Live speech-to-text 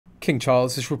King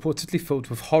Charles is reportedly filled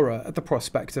with horror at the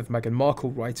prospect of Meghan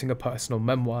Markle writing a personal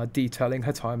memoir detailing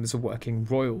her time as a working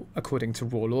royal, according to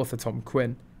royal author Tom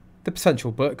Quinn. The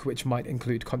potential book, which might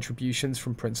include contributions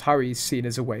from Prince Harry, is seen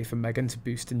as a way for Meghan to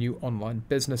boost a new online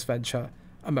business venture,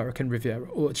 American Riviera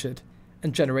Orchard,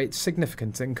 and generate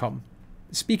significant income.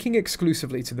 Speaking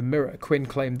exclusively to the Mirror, Quinn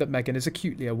claimed that Meghan is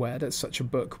acutely aware that such a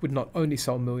book would not only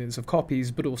sell millions of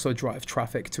copies but also drive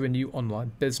traffic to a new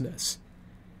online business.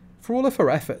 For all of her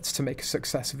efforts to make a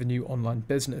success of a new online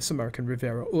business, American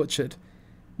Riviera Orchard,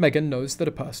 Meghan knows that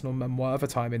a personal memoir of a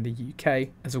time in the UK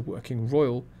as a working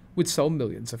royal would sell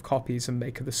millions of copies and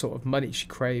make her the sort of money she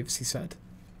craves, he said.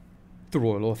 The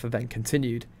royal author then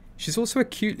continued, "She's also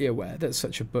acutely aware that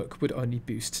such a book would only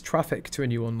boost traffic to a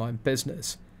new online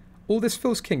business. All this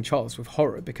fills King Charles with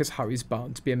horror because Harry's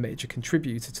bound to be a major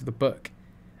contributor to the book,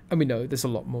 and we know there's a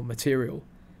lot more material.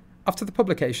 After the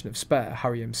publication of Spare,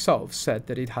 Harry himself said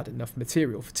that he'd had enough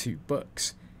material for 2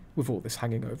 books. With all this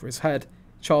hanging over his head,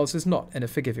 Charles is not in a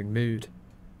forgiving mood."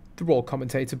 The royal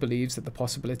commentator believes that the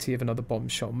possibility of another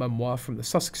bombshell memoir from the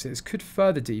Sussexes could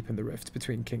further deepen the rift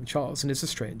between King Charles and his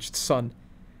estranged son.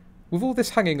 With all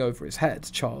this hanging over his head,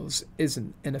 Charles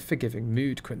isn't in a forgiving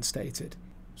mood, Quinn stated.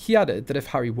 He added that if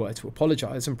Harry were to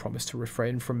apologise and promise to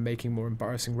refrain from making more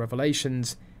embarrassing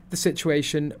revelations, the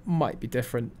situation might be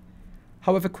different.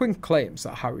 However, Quinn claims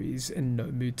that Harry's in no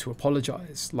mood to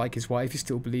apologise. Like his wife, he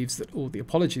still believes that all the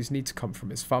apologies need to come from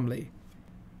his family.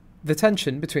 The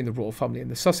tension between the royal family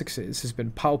and the Sussexes has been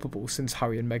palpable since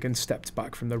Harry and Meghan stepped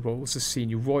back from their roles as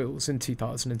senior royals in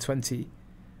 2020.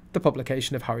 The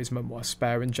publication of Harry's memoir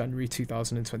Spare in January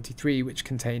 2023, which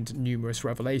contained numerous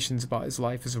revelations about his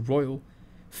life as a royal,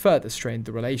 further strained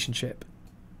the relationship.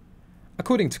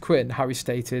 According to Quinn, Harry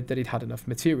stated that he'd had enough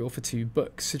material for 2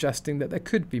 books, suggesting that there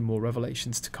could be more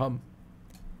revelations to come.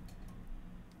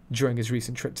 During his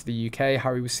recent trip to the UK,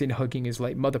 Harry was seen hugging his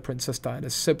late mother, Princess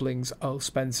Diana's siblings, Earl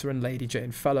Spencer and Lady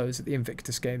Jane Fellows, at the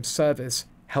Invictus Games service,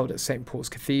 held at St Paul's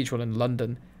Cathedral in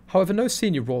London. However, no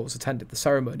senior royals attended the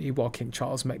ceremony, while King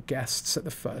Charles met guests at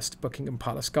the first Buckingham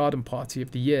Palace garden party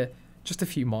of the year, just a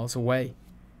few miles away.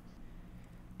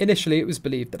 Initially, it was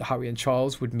believed that Harry and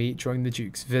Charles would meet during the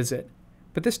Duke's visit,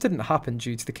 but this didn't happen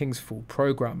due to the King's full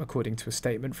programme, according to a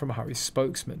statement from Harry's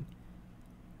spokesman.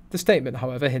 The statement,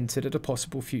 however, hinted at a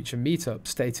possible future meet-up,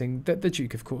 stating that the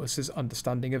Duke, of course, is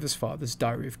understanding of his father's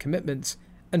diary of commitments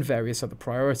and various other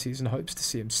priorities and hopes to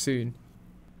see him soon.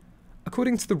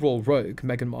 According to the Royal Rogue,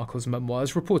 Meghan Markle's memoir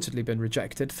has reportedly been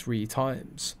rejected 3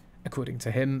 times. According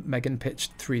to him, Meghan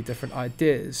pitched 3 different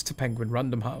ideas to Penguin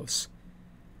Random House.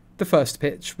 The first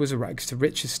pitch was a rags to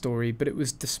riches story, but it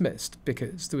was dismissed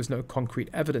because there was no concrete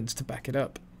evidence to back it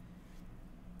up.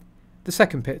 The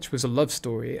second pitch was a love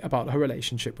story about her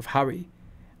relationship with Harry.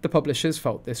 The publishers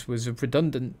felt this was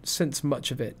redundant since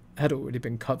much of it had already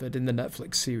been covered in the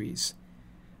Netflix series.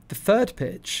 The third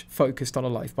pitch focused on a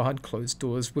life behind closed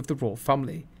doors with the royal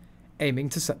family, aiming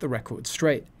to set the record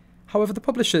straight. However, the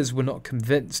publishers were not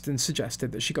convinced and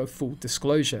suggested that she go full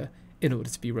disclosure in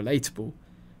order to be relatable,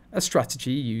 a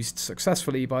strategy used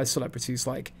successfully by celebrities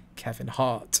like Kevin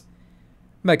Hart.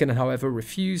 Meghan, however,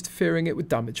 refused, fearing it would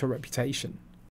damage her reputation.